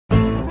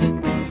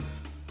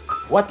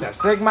What the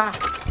Sigma?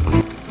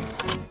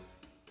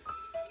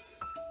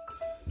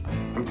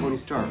 I'm Tony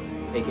Stark,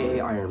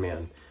 aka Iron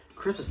Man.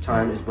 Christmas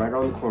time is right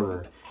around the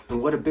corner,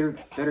 and what a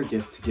better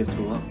gift to give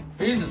to a loved one.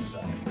 He's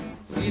inside.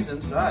 He's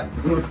inside.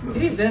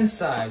 He's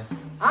inside.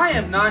 I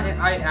am not.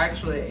 I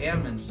actually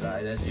am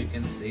inside, as you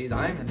can see.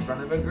 I'm in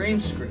front of a green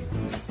screen.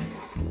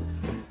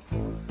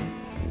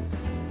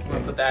 I'm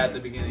gonna put that at the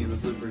beginning of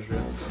the bloopers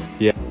reel.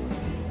 Yeah.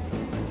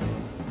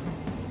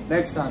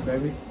 Next time,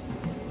 baby.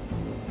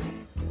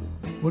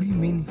 What do you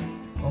mean?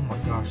 Oh my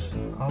gosh.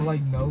 I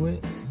like know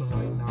it, but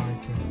like now I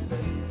can't say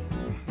it.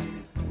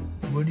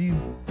 What do you...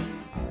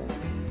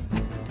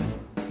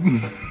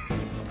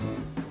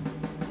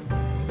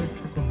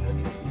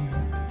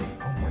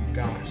 Oh my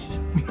gosh.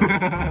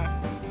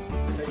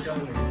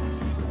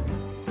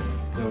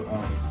 So,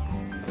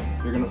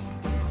 you're gonna...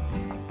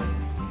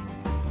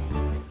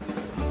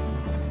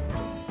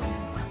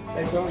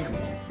 Hey, Tony.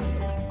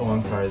 Oh,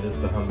 I'm sorry, this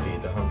is the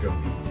Humvee, the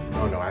humdrum beat.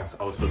 Oh no, I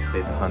was supposed to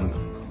say the Hun.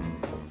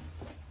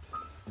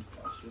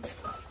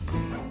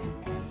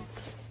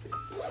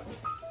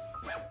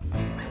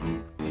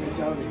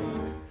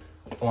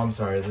 Oh, I'm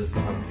sorry, this is the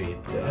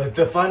Humvee.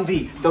 The Fun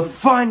V! The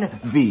Fun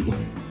V!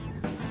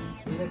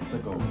 Let's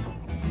go.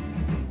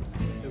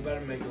 You better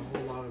make a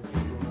whole lot of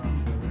people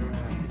around here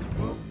happy.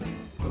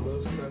 A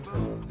little stunt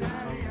of this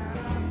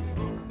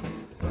conference.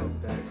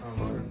 That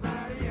conference.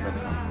 The press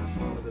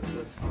conference. The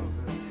press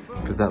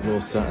conference. Because that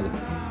little stunt of the...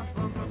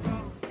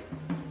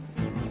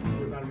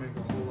 We're about to make a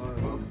whole lot of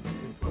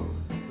people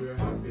real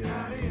happy at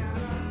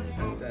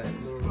that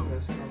little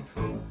press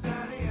conference.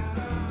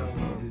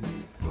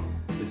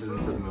 This isn't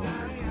for the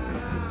military.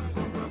 This is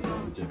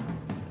legit.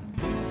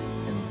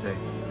 And say,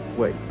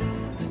 wait.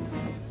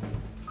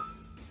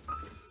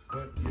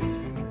 What, you're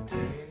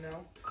humanitarian now?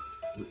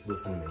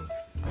 Listen to me.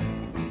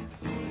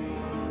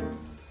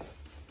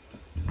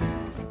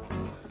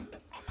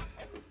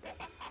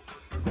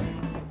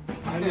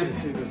 I didn't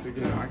see this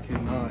again. I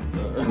cannot.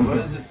 What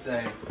does it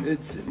say?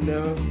 It's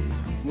no.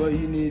 What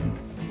you need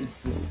is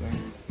this thing.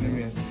 Let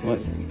me have to say What?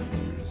 this.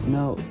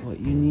 No, what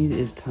you need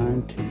is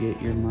time to get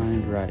your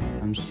mind right.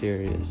 I'm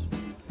serious.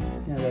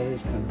 Yeah, that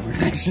is kind of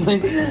hard,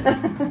 actually.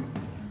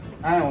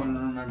 I don't want to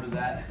remember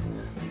that.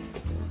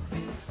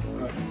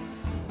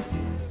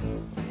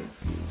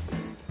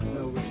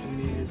 No, what you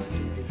need is to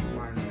get your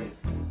mind right.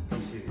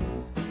 I'm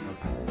serious.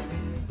 Okay.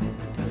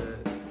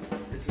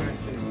 It's nice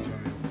saying you,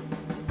 Johnny.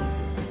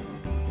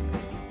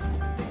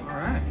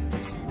 Alright.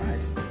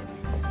 Nice.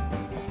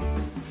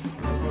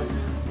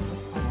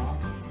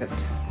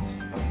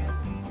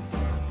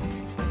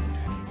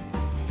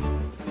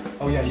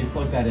 Oh yeah, you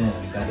plug that in.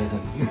 That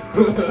isn't.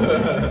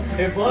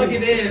 Hey, plug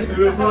it in.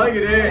 Plug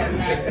it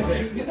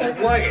in.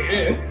 Plug it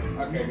in.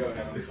 Okay, go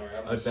ahead.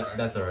 I'm sorry.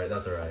 That's alright,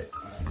 that's alright.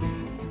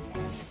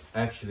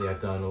 Actually,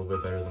 I've done a little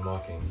bit better than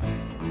mocking.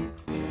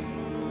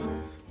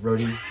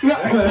 Rhodey. I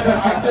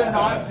did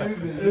not do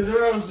this. This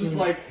was just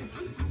like...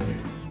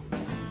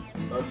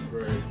 That's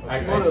great.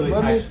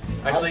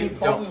 Actually,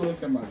 don't.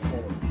 Look at my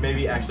phone.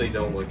 Maybe actually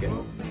don't look at.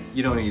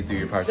 You don't need to do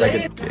your parts.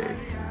 Say Okay.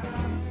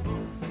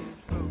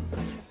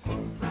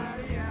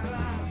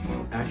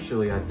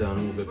 Actually, I've done a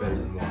little bit better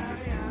than walking.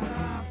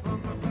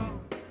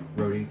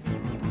 Rhodey,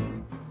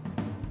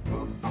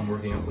 I'm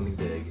working on something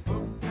big.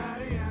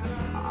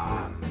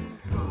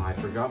 I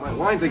forgot my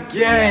lines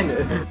again!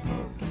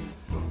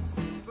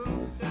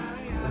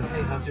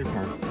 Hey, how's your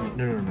car?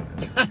 No.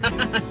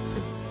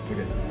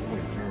 Okay.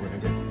 Wait,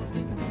 again.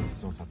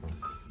 Don't stop going.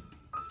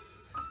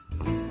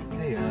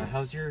 Hey,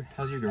 how's your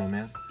girl,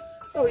 man?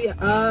 Oh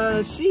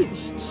yeah,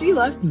 she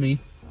left me.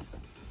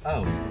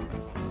 Oh.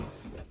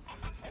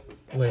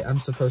 Wait, I'm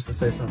supposed to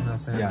say something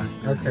else. Yeah.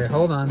 Okay,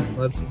 hold on.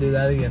 Let's do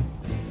that again.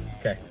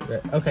 Okay.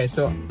 Okay,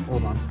 so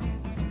hold on.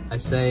 I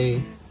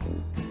say.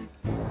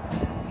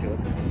 Okay,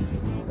 let's go.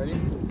 Ready?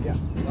 Yeah.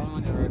 Tell me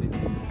when you're ready.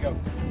 Go.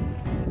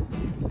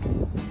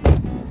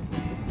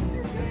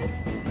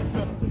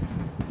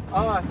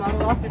 Oh, I thought I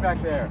lost you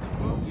back there.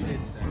 You did,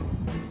 sir.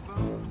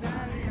 I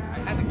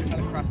had to cut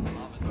across my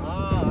mom.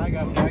 Oh, I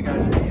got you.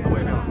 Oh,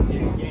 wait, no.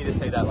 You need to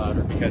say that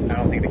louder because I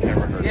don't think the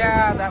camera heard it.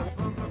 Yeah, that.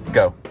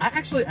 Go. I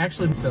actually,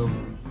 so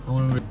I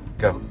want to.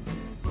 Go.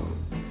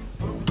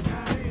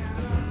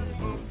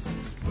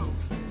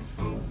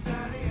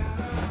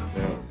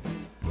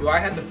 Do I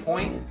have to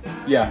point?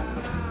 Yeah.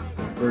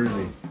 Where is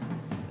he?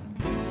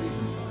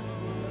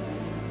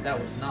 That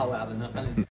was not loud enough.